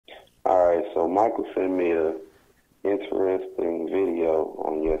right, so Michael sent me a interesting video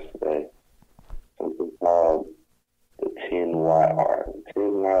on yesterday. Something called the 10YR. The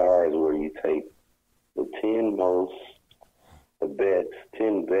 10YR is where you take the 10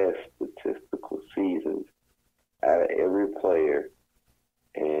 best statistical seasons out of every player,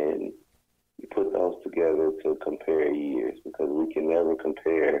 and you put those together to compare years, because we can never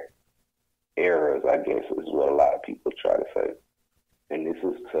compare eras, I guess, is what a lot of people try to say. And this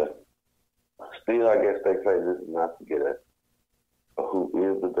is to, still, I guess they say this is not to get a who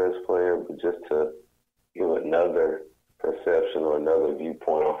is the best player, but just to give another perception or another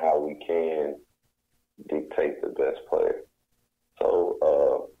viewpoint on how we can dictate the best player.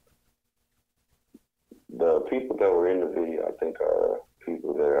 So the people that were in the video, I think, are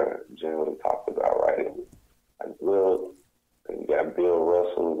people that are generally talked about, right? You got Bill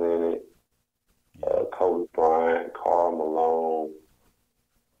Russell's in it, Kobe Bryant, Karl Malone,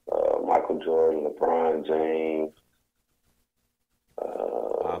 Michael Jordan, LeBron James.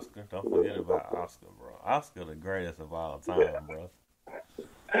 Oscar. Don't forget about Oscar, bro. Oscar, the greatest of all time, bro.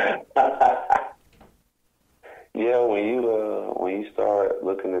 Yeah, when you start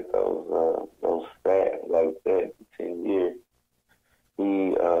looking at those stats like that, 10 years,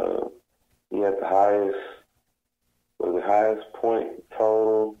 he had the highest point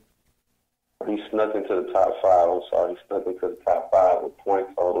total. He snuck into the top five. I'm sorry, he snuck into the top five with point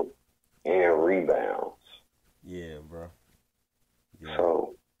total and rebounds. Yeah, bro. Yeah.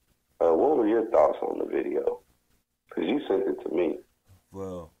 So, what were your thoughts on the video? Because you sent it to me.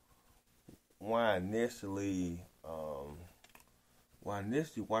 Well, when I initially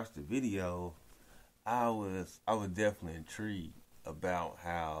watched the video, I was definitely intrigued about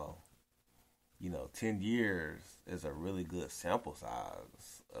how, 10 years is a really good sample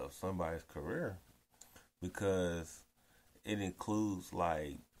size of somebody's career, because it includes,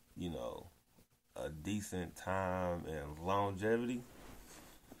 like, a decent time and longevity.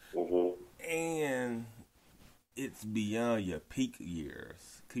 Mm-hmm. And it's beyond your peak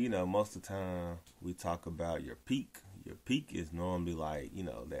years. 'Cause, most of the time we talk about your peak. Your peak is normally like,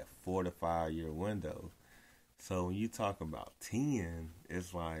 that 4 to 5 year window. So when you talk about 10,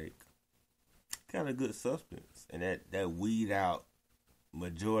 it's like kind of good substance. And that weed out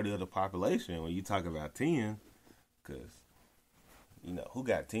majority of the population when you talk about 10. Because, who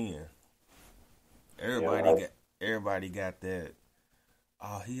got 10? Everybody got that.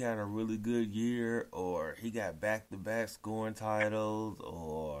 Oh, he had a really good year, or he got back-to-back scoring titles,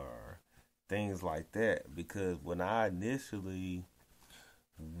 or things like that. Because when I initially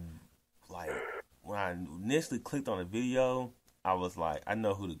clicked on the video, I was like, I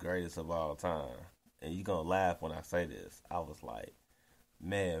know who the greatest of all time. And you're going to laugh when I say this. I was like,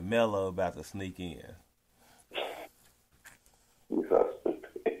 man, Melo about to sneak in.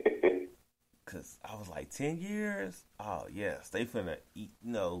 Because I was like, 10 years? Oh, yes. They finna,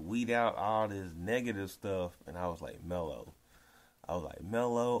 weed out all this negative stuff. And I was like, Melo. I was like,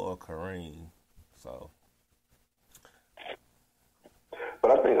 Melo or Kareem. So.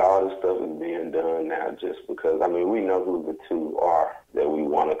 But I think all this stuff is being done now just because, we know who the two are that we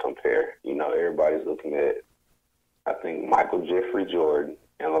want to compare. Everybody's looking at, I think, Michael Jeffrey Jordan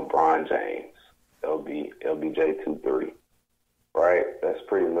and LeBron James. LBJ 2-3. Right? That's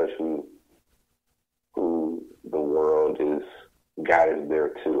pretty much who the world is got is there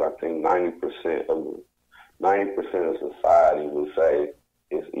too. I think 90% of society would say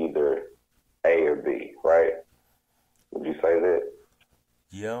it's either A or B, right? Would you say that?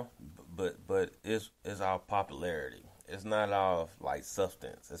 Yeah, but it's all popularity. It's not all like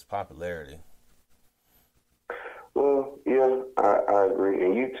substance. It's popularity. Well, yeah, I agree.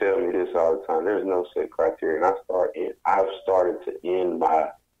 And you tell me this all the time. There's no set criteria. And I've started to end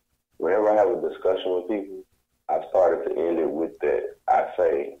whenever I have a discussion with people, I've started to end it with that. I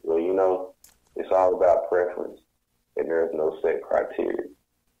say, well, it's all about preference, and there's no set criteria.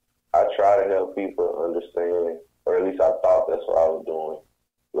 I try to help people understand, or at least I thought that's what I was doing.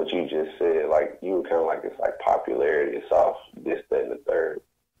 What you just said, like, you were kind of like, it's like popularity, it's off this, that, and the third.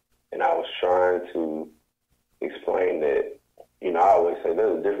 And I was trying to explain that, I always say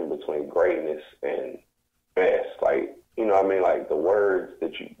there's a difference between greatness and best. Like, like the words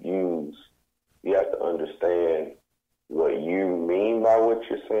that you use, you have to understand what you mean by what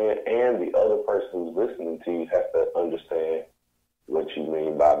you're saying, and the other person who's listening to you has to understand what you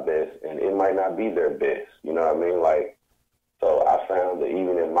mean by best, and it might not be their best. You know what I mean? Like, so I found that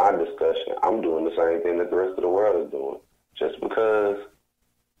even in my discussion, I'm doing the same thing that the rest of the world is doing. Just because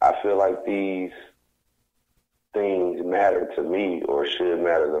I feel like these things matter to me or should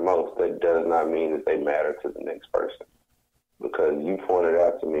matter the most, that does not mean that they matter to the next person. Because you pointed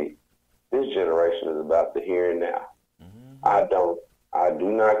out to me this generation is about the here and now. Mm-hmm. I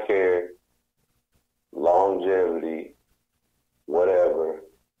do not care longevity, whatever.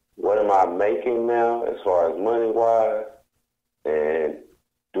 What am I making now as far as money-wise? And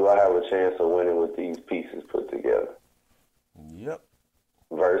do I have a chance of winning with these pieces put together? Yep.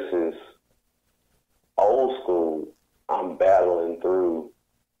 Versus old school, I'm battling through,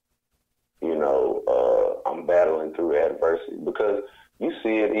 I'm battling through adversity. Because you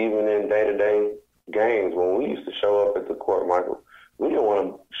see it even in day-to-day games. When we used to show up at the court, Michael, we didn't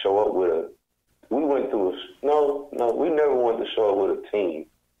want to show up with we never wanted to show up with a team.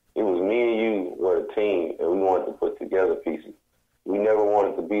 It was me and you were a team, and we wanted to put together pieces. We never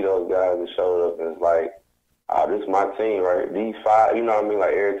wanted to be those guys that showed up and it's like, oh, this is my team, right? These five, you know what I mean?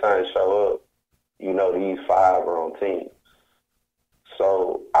 Like every time they show up, these five are on teams.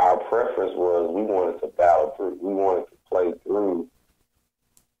 So our preference was we wanted to battle through. We wanted to play through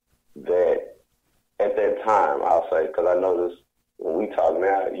that at that time, I'll say, because I notice when we talk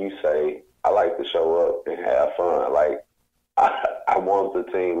now, you say, I like to show up and have fun. Like, I want the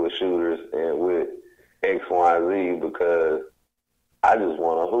team with shooters and with X, Y, and Z because I just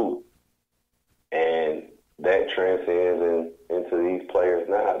want to hoop. And that transcends into these players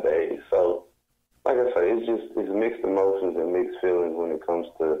nowadays. So, like I say, it's mixed emotions and mixed feelings when it comes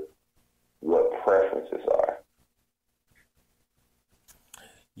to what preferences are.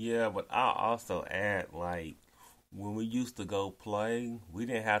 Yeah, but I'll also add, like, when we used to go play, we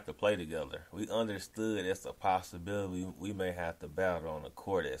didn't have to play together. We understood it's a possibility we may have to battle on the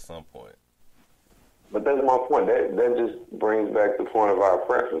court at some point. But that's my point. That just brings back the point of our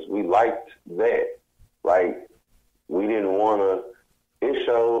preference. We liked that. Like, we didn't want to, it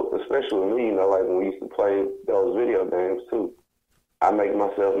showed, especially with me, like when we used to play those video games too. I make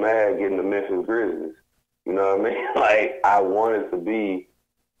myself mad getting the Memphis Grizzlies. You know what I mean? Like, I wanted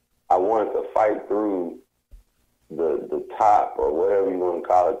to fight through the top or whatever you want to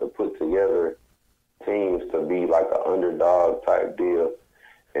call it to put together teams to be like an underdog type deal.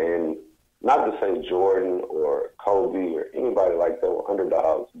 And not to say Jordan or Kobe or anybody like that were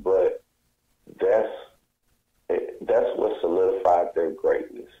underdogs, but that's what solidified their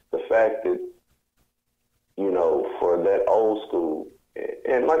greatness. The fact that, for that old school,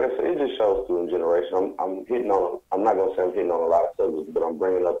 and like I said, it just shows through a generation. I'm not going to say I'm hitting on a lot of subjects, but I'm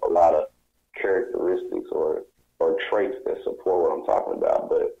bringing up a lot of characteristics or traits that support what I'm talking about.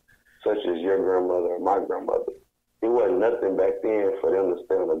 But such as your grandmother or my grandmother, it wasn't nothing back then for them to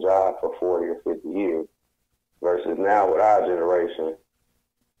stay on a job for 40 or 50 years versus now with our generation,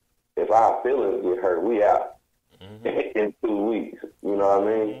 if our feelings get hurt, we out in 2 weeks. You know what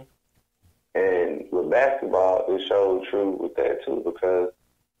I mean? And with basketball, it showed true with that too, because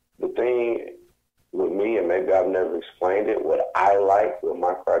the thing with me, and maybe I've never explained it, what I like, what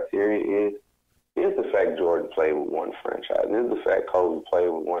my criteria is the fact Jordan played with one franchise. Is the fact Kobe played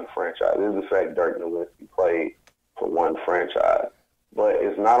with one franchise. Is the fact Dirk Nowitzki played for one franchise. But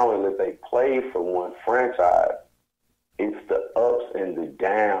it's not only that they played for one franchise, it's the ups and the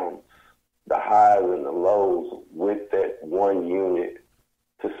downs, the highs and the lows with that one unit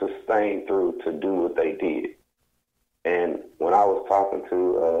to sustain through to do what they did. And when I was talking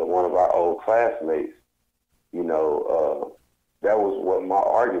to one of our old classmates, that was what my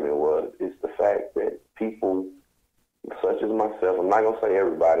argument was. It's the fact that people such as myself, I'm not going to say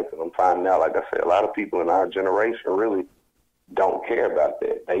everybody because I'm finding out, like I said, a lot of people in our generation really don't care about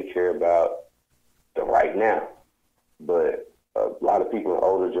that. They care about the right now. But a lot of people in the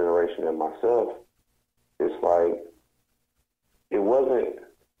older generation than myself, it's like it wasn't,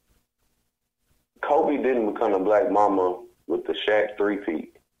 Kobe didn't become a black mama with the Shaq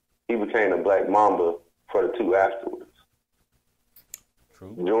three-peat. He became a black mamba for the two afterwards.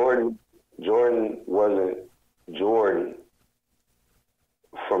 True. Jordan wasn't Jordan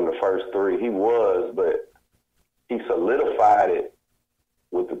from the first three. He was, but he solidified it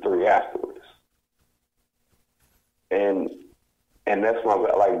with the three afterwards. And that's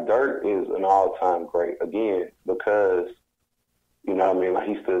like Dirk is an all-time great, again, because, like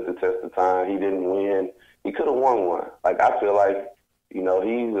he stood the test of time. He didn't win. He could have won one. Like, I feel like, he's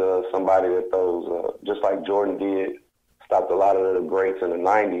somebody that throws, just like Jordan did, stopped a lot of the greats in the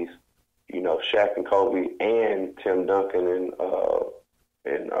 90s, Shaq and Kobe and Tim Duncan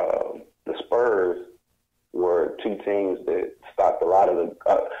and the Spurs were two teams that stopped a lot of the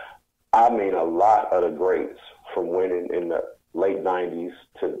greats from winning in the late 90s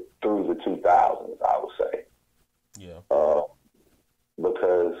to through the 2000s, I would say. Yeah.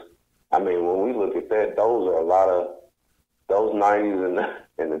 Because, when we look at that, those are a lot of, those 90s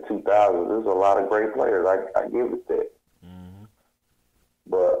and the 2000s, there's a lot of great players. I give it that. Mm-hmm.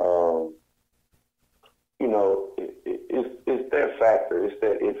 But factor. It's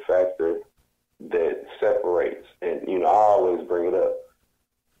that it factor that separates. And, I always bring it up.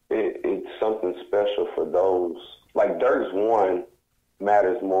 It's something special for those. Like, Dirk's 1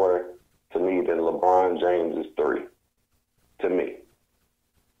 matters more to me than LeBron James' 3, to me.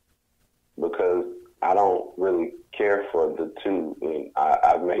 Because I don't really care for the 2, and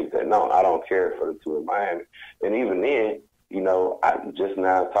I've made that known. I don't care for the 2 in Miami. And even then, I just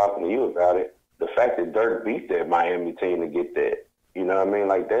now talking to you about it, the fact that Dirk beat that Miami team to get that, you know what I mean?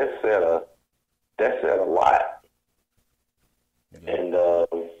 Like, that said a lot. Yeah. And,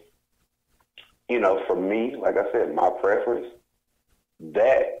 for me, like I said, my preference,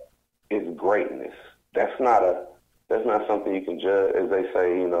 that is greatness. That's not something you can judge, as they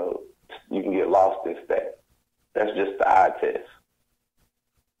say, you can get lost in stats. That's just the eye test.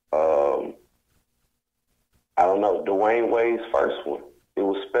 I don't know. Dwayne Wade's first one, it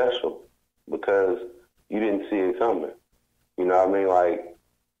was special because you didn't see it coming. You know what I mean? Like,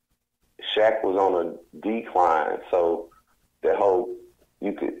 Shaq was on a decline, so that whole,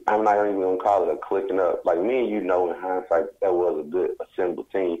 I'm not even going to call it a clicking up. Like, me and in hindsight, that was a good assembled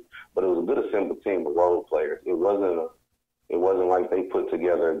team, but it was a good assembled team of role players. It wasn't like they put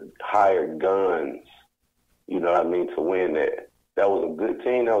together hired guns, you know what I mean, to win that. That was a good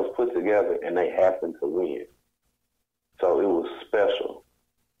team that was put together, and they happened to win. So it was special.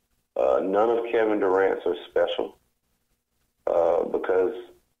 None of Kevin Durant's are special because,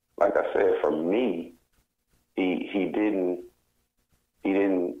 like I said, for me, he didn't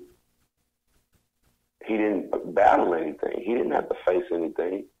battle anything. He didn't have to face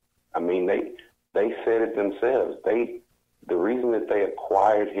anything. I mean, they said it themselves. The reason that they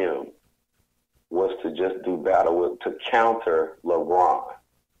acquired him was to just do battle to counter LeBron.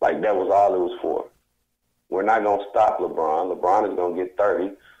 Like, that was all it was for. We're not going to stop LeBron. LeBron is going to get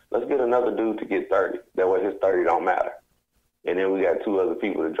 30. Let's get another dude to get 30. That way his 30 don't matter. And then we got 2 other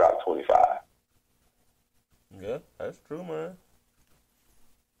people to drop 25. Yeah, that's true, man.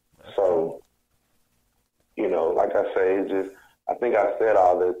 That's true. Like I say, it's just, I think I said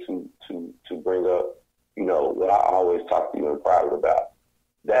all that to bring up, what I always talk to you in private about.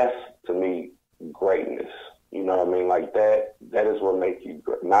 That's, to me, greatness. You know what I mean? Like, that is what makes you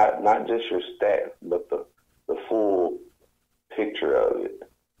great. Not just your stats, but the full picture of it.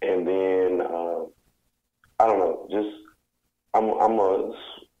 And then, I don't know, just, I'm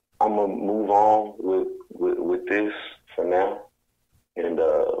gonna move on with this for now and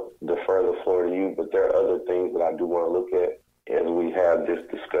defer the floor to you. But there are other things that I do want to look at as we have this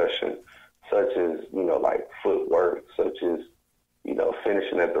discussion, such as, like footwork, such as,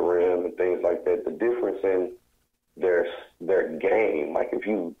 finishing at the rim and things like that. The difference in their game, like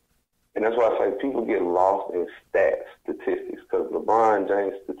and that's why I say people get lost in statistics, because LeBron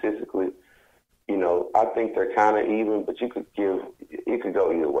James statistically, I think they're kind of even, but it could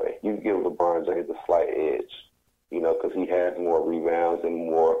go either way. You could give LeBron James a slight edge, because he has more rebounds and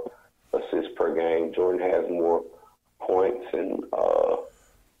more assists per game. Jordan has more points and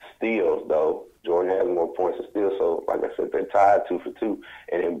steals, though. Jordan has more points and steals, so like I said, they're tied 2 for 2.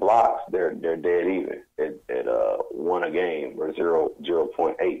 And in blocks, they're dead even at 1 a game or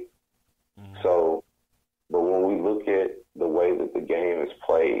 0.8. Mm-hmm. So, but when we look at the way that the game is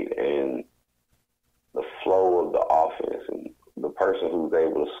played and the flow of the offense and the person who's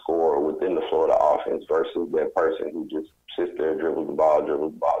able to score within the flow of the offense versus that person who just sits there, dribbles the ball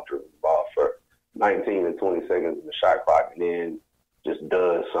for 19 and 20 seconds in the shot clock and then just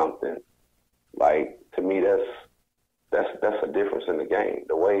does something. Like, to me, that's a difference in the game.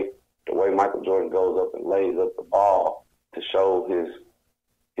 The way Michael Jordan goes up and lays up the ball to show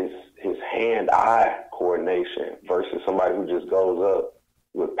his hand-eye coordination versus somebody who just goes up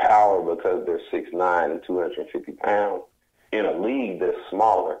with power because they're 6'9" and 250 pounds in a league that's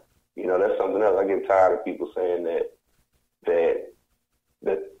smaller. That's something else. I get tired of people saying that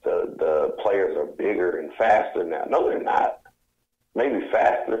the players are bigger and faster now. No, they're not. Maybe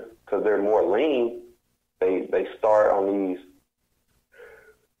faster because they're more lean. They start on these.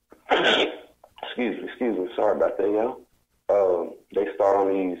 excuse me. Sorry about that, y'all. They start on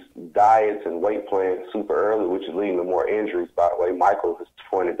these diets and weight plans super early, which is leading to more injuries, by the way. Michael has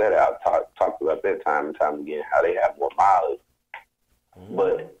pointed that out, talked about that time and time again, how they have more mileage. Mm-hmm.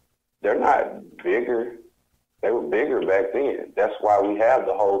 But they're not bigger. They were bigger back then. That's why we have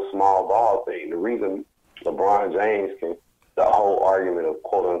the whole small ball thing. The reason LeBron James the whole argument of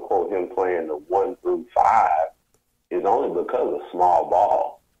quote unquote him playing the 1 through 5 is only because of small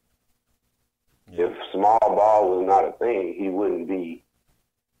ball. Yeah. If small ball was not a thing, he would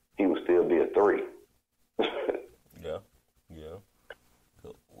still be a 3.